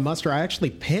got up the muster. I actually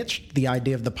pitched the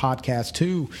idea of the podcast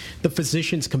to the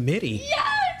Physicians Committee.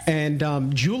 Yes!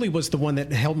 And Julie was the one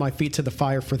that held my feet to the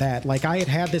fire for that. Like I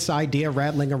had this idea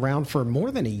rattling around for more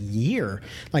than a year.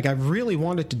 Like I really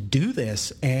wanted to do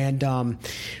this, and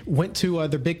went to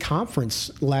the big conference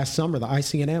last summer, the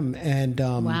ICNM, and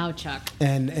wow, Chuck,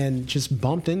 and just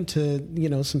bumped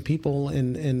into some people,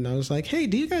 and I was like, hey,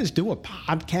 do you guys do a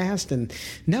podcast? And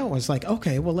no, I was like,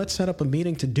 okay, well, let's set up a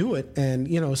meeting to do it.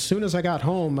 And as soon as I got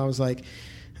home, I was like,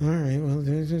 all right, well,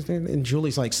 and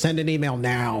Julie's like, send an email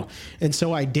now. And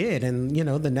so I did. And,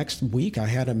 the next week I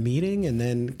had a meeting, and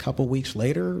then a couple weeks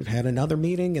later had another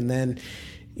meeting. And then,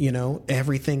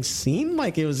 everything seemed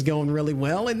like it was going really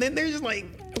well. And then there's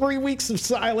like 3 weeks of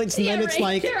silence. And then it's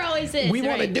like, there always is, we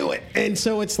want to do it. And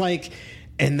so it's like,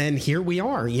 and then here we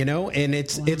are, and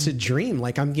it's a dream.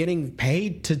 Like I'm getting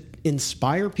paid to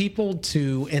inspire people,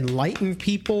 to enlighten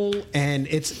people. And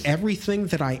it's everything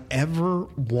that I ever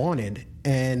wanted.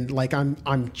 And like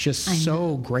I'm just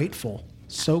so grateful.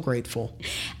 So grateful.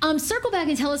 Circle back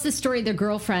and tell us the story of the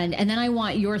girlfriend, and then I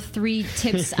want your 3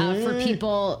 tips for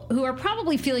people who are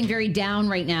probably feeling very down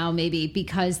right now, maybe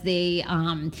because they,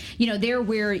 they're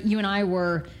where you and I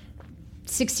were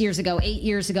 6 years ago, 8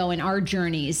 years ago in our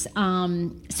journeys.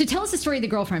 So tell us the story of the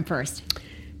girlfriend first.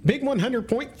 Big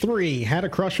 100.3 had a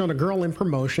crush on a girl in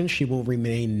promotion. She will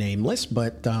remain nameless,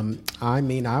 but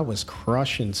I was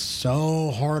crushing so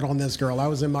hard on this girl. I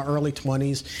was in my early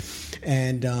 20s,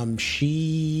 and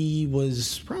she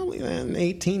was probably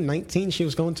 18, 19. She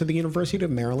was going to the University of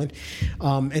Maryland,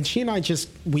 and she and I just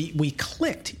we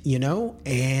clicked,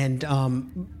 and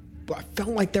I felt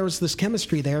like there was this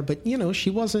chemistry there, but she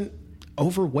wasn't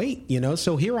overweight,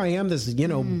 so here I am, this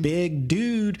big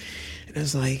dude, and I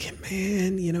was like,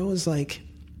 man, it was like,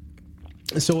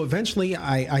 so eventually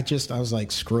I was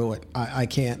like, screw it, I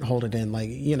can't hold it in, like,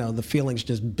 the feelings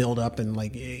just build up, and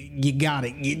like, you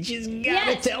just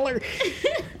gotta tell her.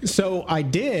 So I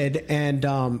did, and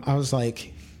I was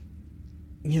like,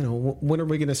 when are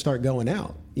we going to start going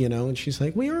out? And she's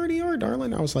like, we already are,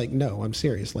 darling. I was like, no, I'm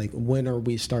serious. Like, when are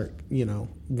we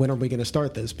when are we going to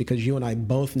start this? Because you and I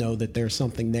both know that there's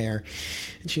something there.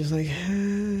 And she's like,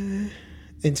 and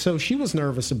so she was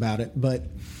nervous about it, but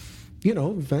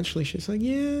eventually she's like,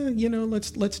 yeah,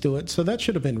 let's do it. So that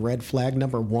should have been red flag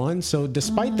number 1. So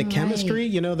despite the chemistry,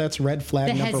 that's red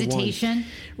flag number 1. The hesitation.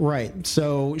 Right.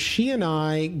 So she and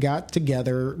I got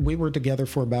together. We were together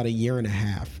for about 1.5 years.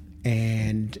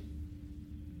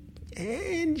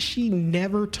 And she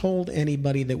never told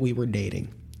anybody that we were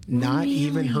dating, not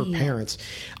even her parents.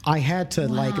 I had to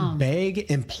like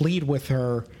beg and plead with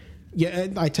her. Yeah,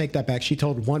 I take that back. She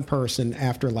told one person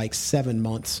after like 7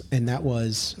 months, and that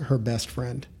was her best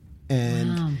friend.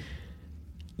 And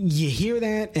you hear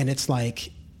that, and it's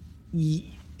like,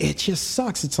 it just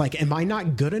sucks. It's like, am I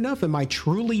not good enough? Am I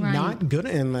truly not good?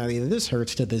 And this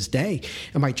hurts to this day.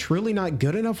 Am I truly not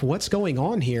good enough? What's going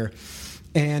on here?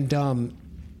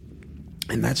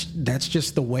 And that's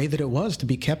just the way that it was, to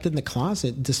be kept in the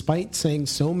closet, despite saying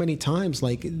so many times,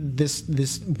 like,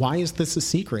 this, why is this a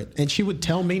secret? And she would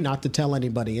tell me not to tell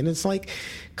anybody. And it's like,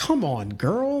 come on,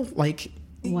 girl. Like,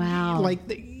 wow. Like,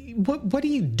 what are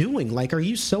you doing? Like, are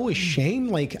you so ashamed?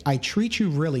 Like, I treat you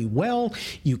really well.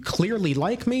 You clearly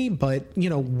like me, but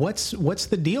what's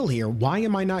the deal here? Why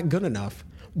am I not good enough?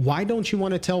 Why don't you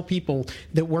want to tell people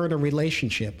that we're in a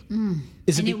relationship?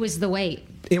 It was the weight.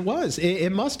 It was.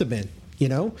 It must have been,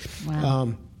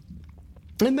 Wow.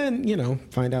 And then,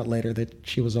 find out later that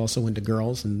she was also into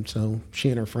girls. And so she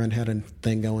and her friend had a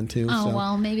thing going too. Oh, so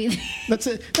well, maybe. That's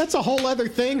a whole other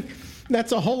thing.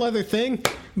 That's a whole other thing.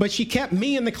 But she kept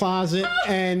me in the closet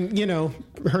and,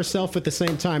 herself at the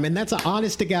same time. And that's an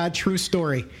honest to God true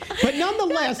story. But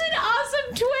nonetheless. That's an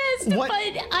awesome twist. But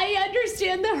I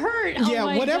understand the hurt. Yeah,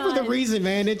 oh whatever God. the reason,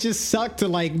 man, it just sucked to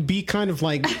like be kind of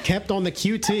like kept on the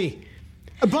QT.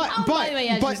 But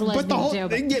the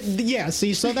whole,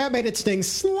 see, so that made it sting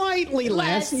slightly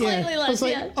less. Slightly less, I was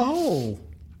like, oh.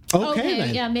 Okay,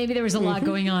 then. Yeah, maybe there was a lot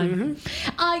going on.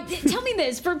 Tell me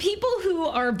this, for people who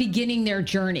are beginning their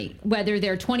journey, whether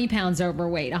they're 20 pounds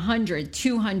overweight, 100,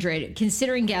 200,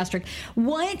 considering gastric,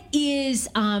 what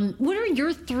are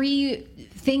your 3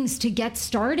 things to get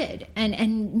started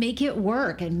and make it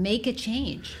work and make a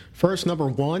change? First, number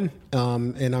 1,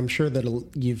 and I'm sure that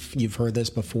you've heard this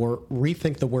before,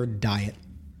 rethink the word diet.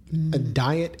 A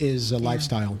diet is a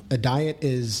lifestyle. A diet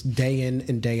is day in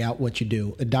and day out what you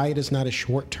do. A diet is not a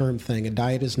short-term thing. A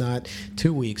diet is not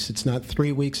 2 weeks. It's not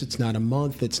 3 weeks. It's not a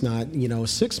month. It's not,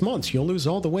 6 months. You'll lose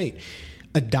all the weight.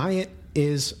 A diet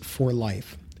is for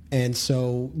life. And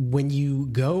so when you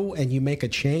go and you make a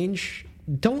change,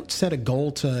 don't set a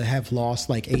goal to have lost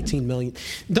like 18 million.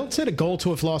 Don't set a goal to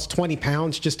have lost 20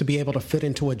 pounds just to be able to fit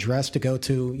into a dress to go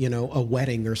to, a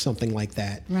wedding or something like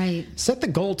that. Right. Set the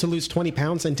goal to lose 20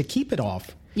 pounds and to keep it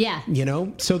off. Yeah.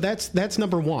 So that's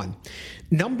number 1.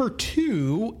 Number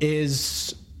 2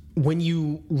 is when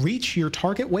you reach your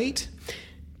target weight,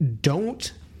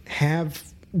 don't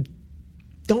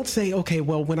say, okay,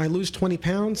 well, when I lose 20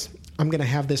 pounds, I'm going to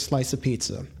have this slice of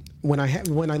pizza. When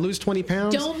I lose 20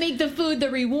 pounds... Don't make the food the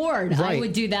reward. Right. I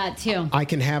would do that, too. I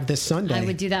can have this Sunday. I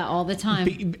would do that all the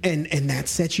time. And that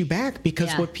sets you back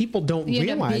because what people don't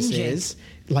realize is...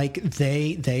 like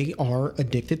they are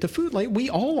addicted to food, like we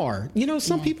all are.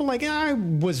 Some people I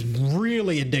was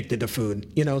really addicted to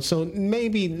food. So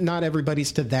maybe not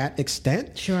everybody's to that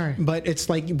extent. Sure. But it's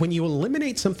like when you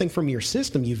eliminate something from your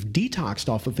system, you've detoxed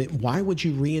off of it. Why would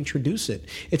you reintroduce it?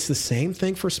 It's the same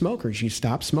thing for smokers. You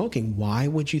stop smoking. Why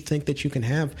would you think that you can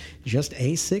have just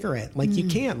a cigarette? You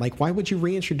can't. Why would you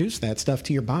reintroduce that stuff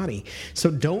to your body?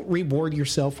 So don't reward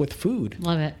yourself with food.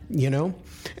 Love it.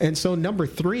 And so number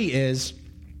 3 is,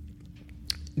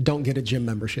 don't get a gym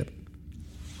membership.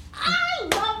 I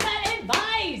love that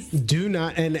advice. Do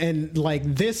not, and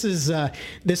this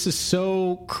is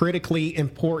so critically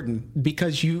important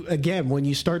because when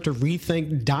you start to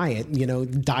rethink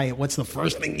diet, what's the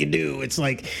first thing you do? It's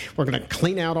like, we're going to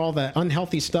clean out all the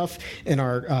unhealthy stuff in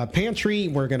our pantry.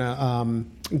 We're going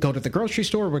to go to the grocery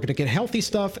store. We're going to get healthy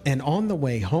stuff. And on the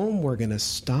way home, we're going to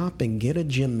stop and get a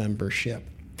gym membership.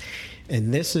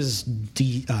 And this is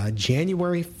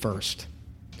January 1st.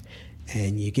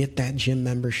 And you get that gym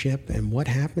membership, and what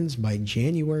happens by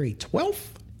January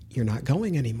 12th? You're not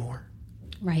going anymore.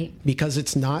 Right. Because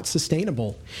it's not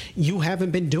sustainable. You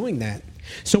haven't been doing that.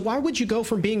 So why would you go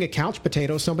from being a couch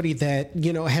potato, somebody that,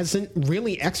 hasn't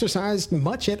really exercised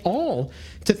much at all,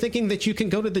 to thinking that you can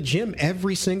go to the gym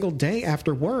every single day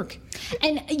after work?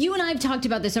 And you and I have talked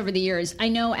about this over the years. I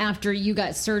know after you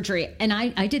got surgery, and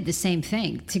I did the same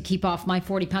thing to keep off my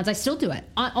 40 pounds. I still do it.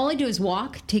 All I do is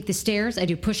walk, take the stairs. I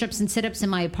do push-ups and sit-ups in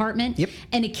my apartment. Yep.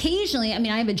 And occasionally,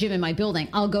 I have a gym in my building.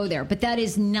 I'll go there. But that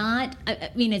is not,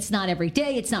 it's not every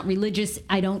day. It's not religious.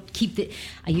 I don't keep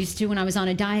I used to when I was on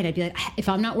a diet. I'd be like, if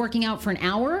I'm not working out for an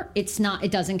hour, it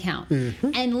doesn't count.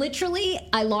 Mm-hmm. And literally,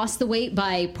 I lost the weight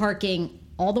by parking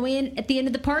all the way in at the end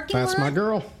of the parking lot. That's my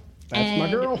girl.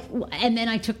 My girl. And then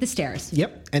I took the stairs.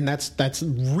 Yep. And that's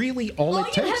really all it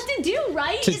takes. All you have to do,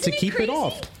 right? To keep it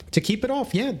off. To keep it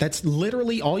off, yeah. That's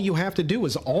literally all you have to do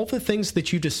is all the things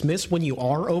that you dismiss when you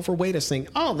are overweight as saying,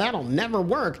 oh, that'll never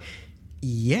work.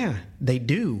 Yeah, they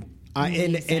do.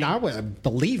 And I was,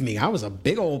 believe me, I was a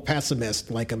big old pessimist,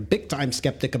 like a big time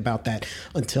skeptic about that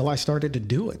until I started to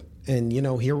do it. And,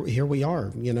 here we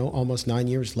are, almost 9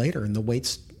 years later, and the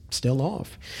weight's still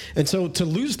off. And so to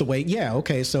lose the weight, yeah,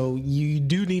 okay, so you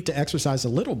do need to exercise a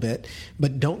little bit,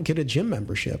 but don't get a gym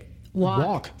membership.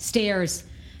 Walk. Stairs.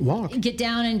 Walk. Get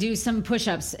down and do some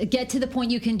push-ups. Get to the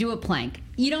point you can do a plank.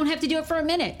 You don't have to do it for a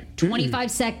minute. 25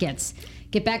 seconds.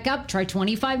 Get back up, try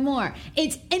 25 more.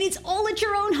 It's all at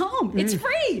your own home. It's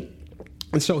free.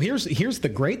 And so here's the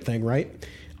great thing, right?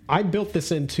 I built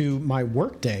this into my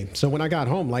work day. So when I got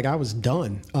home, I was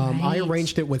done. Right. I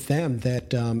arranged it with them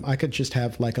that I could just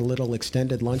have a little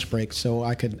extended lunch break so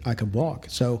I could walk.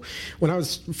 So when I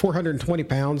was 420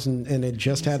 pounds and had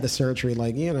just had the surgery,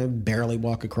 I'd barely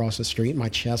walk across the street. My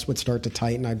chest would start to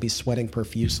tighten. I'd be sweating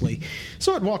profusely.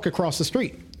 So I'd walk across the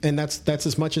street. And that's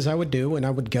as much as I would do. And I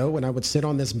would go and I would sit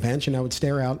on this bench and I would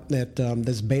stare out at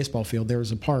this baseball field. There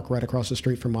was a park right across the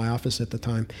street from my office at the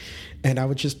time. And I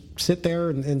would just sit there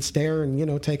and stare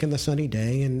and, take in the sunny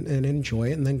day and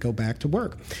enjoy it and then go back to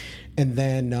work. And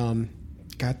then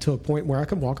got to a point where I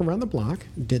could walk around the block,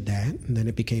 did that. And then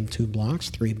it became 2 blocks,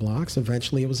 3 blocks.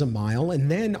 Eventually it was a mile. And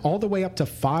then all the way up to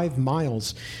 5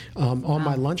 miles on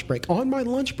my lunch break. On my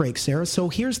lunch break, Sarah. So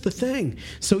here's the thing.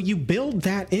 So you build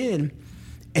that in.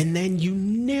 And then you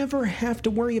never have to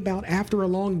worry about, after a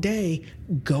long day,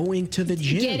 going to the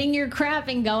gym. Getting your crap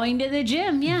and going to the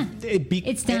gym. Yeah.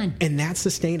 It's done. And that's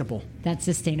sustainable. That's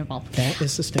sustainable. That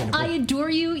is sustainable. I adore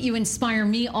you. You inspire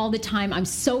me all the time. I'm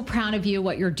so proud of you,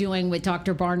 what you're doing with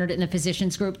Dr. Barnard and the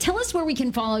Physicians Group. Tell us where we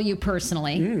can follow you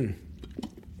personally.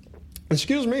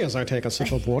 Excuse me as I take a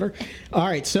sip of water. All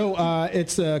right, so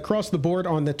it's across the board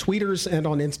on the tweeters and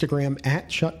on Instagram at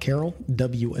Chuck Carroll,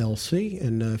 WLC.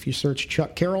 And if you search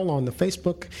Chuck Carroll on the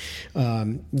Facebook,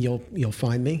 you'll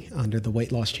find me under the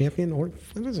Weight Loss Champion, or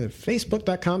what is it,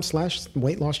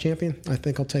 Facebook.com/Weight Loss Champion. I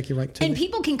think I'll take you right to And me.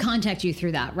 people can contact you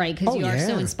through that, right? Because you are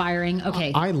so inspiring.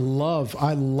 Okay. I love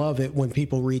it when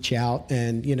people reach out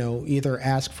and, either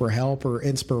ask for help or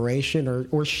inspiration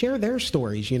or share their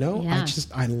stories, Yeah.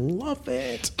 I love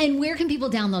it. And where can people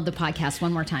download the podcast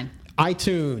one more time?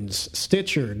 iTunes,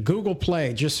 Stitcher, Google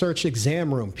Play. Just search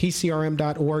Exam Room,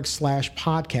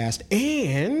 pcrm.org/podcast.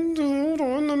 And hold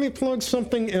on, let me plug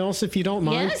something else if you don't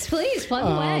mind. Yes, please, plug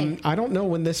away. I don't know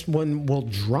when this one will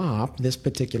drop, this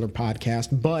particular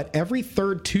podcast, but every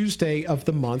third Tuesday of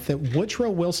the month at Woodrow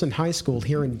Wilson High School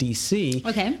here in D.C.,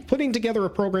 putting together a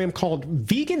program called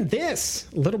Vegan This.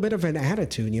 A little bit of an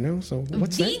attitude, So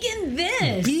what's Vegan that?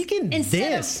 This. Vegan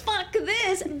Instead This. of fuck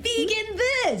this, vegan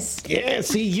this. Yeah,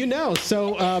 see,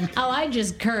 So, I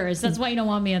just curse. That's why you don't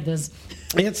want me at this.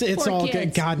 It's Poor all kids.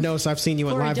 good. God knows I've seen you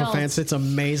at Poor live adults. events. It's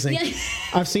amazing. Yeah.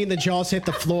 I've seen the jaws hit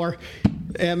the floor.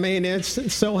 I mean,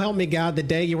 it's so help me God. The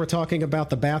day you were talking about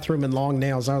the bathroom and long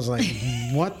nails, I was like,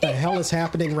 what the hell is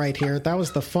happening right here? That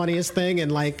was the funniest thing.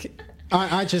 And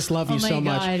I just love you so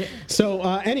much. So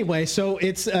anyway,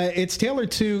 it's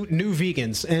tailored to new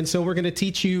vegans, and so we're going to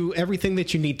teach you everything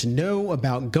that you need to know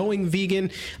about going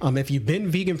vegan. If you've been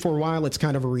vegan for a while, it's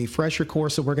kind of a refresher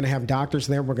course. So we're going to have doctors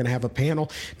there. We're going to have a panel.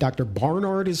 Dr.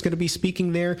 Barnard is going to be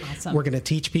speaking there. Awesome. We're going to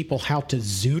teach people how to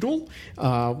zoodle.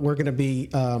 We're going to be.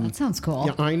 That sounds cool.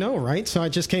 Yeah, I know, right? So I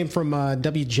just came from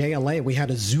WJLA. We had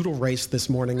a zoodle race this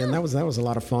morning, and that was a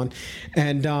lot of fun.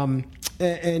 And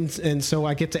so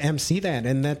I get to MC that,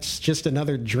 and that's just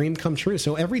another dream come true.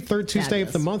 So every third Tuesday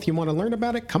of the month, you want to learn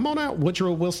about it, come on out,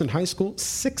 Woodrow Wilson High School,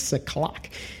 6 o'clock.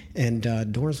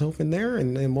 And doors open there,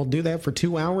 and we'll do that for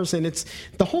 2 hours. And it's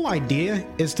the whole idea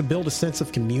is to build a sense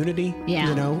of community,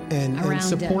 and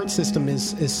support system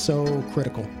is so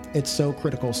critical. It's so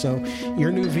critical. So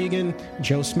you're new vegan.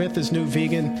 Joe Smith is new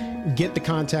vegan. Get the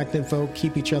contact info.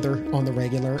 Keep each other on the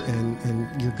regular,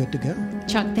 and you're good to go.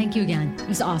 Chuck, thank you again. It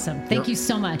was awesome. Thank you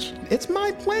so much. It's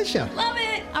my pleasure. Love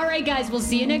it. All right, guys. We'll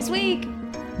see you next week.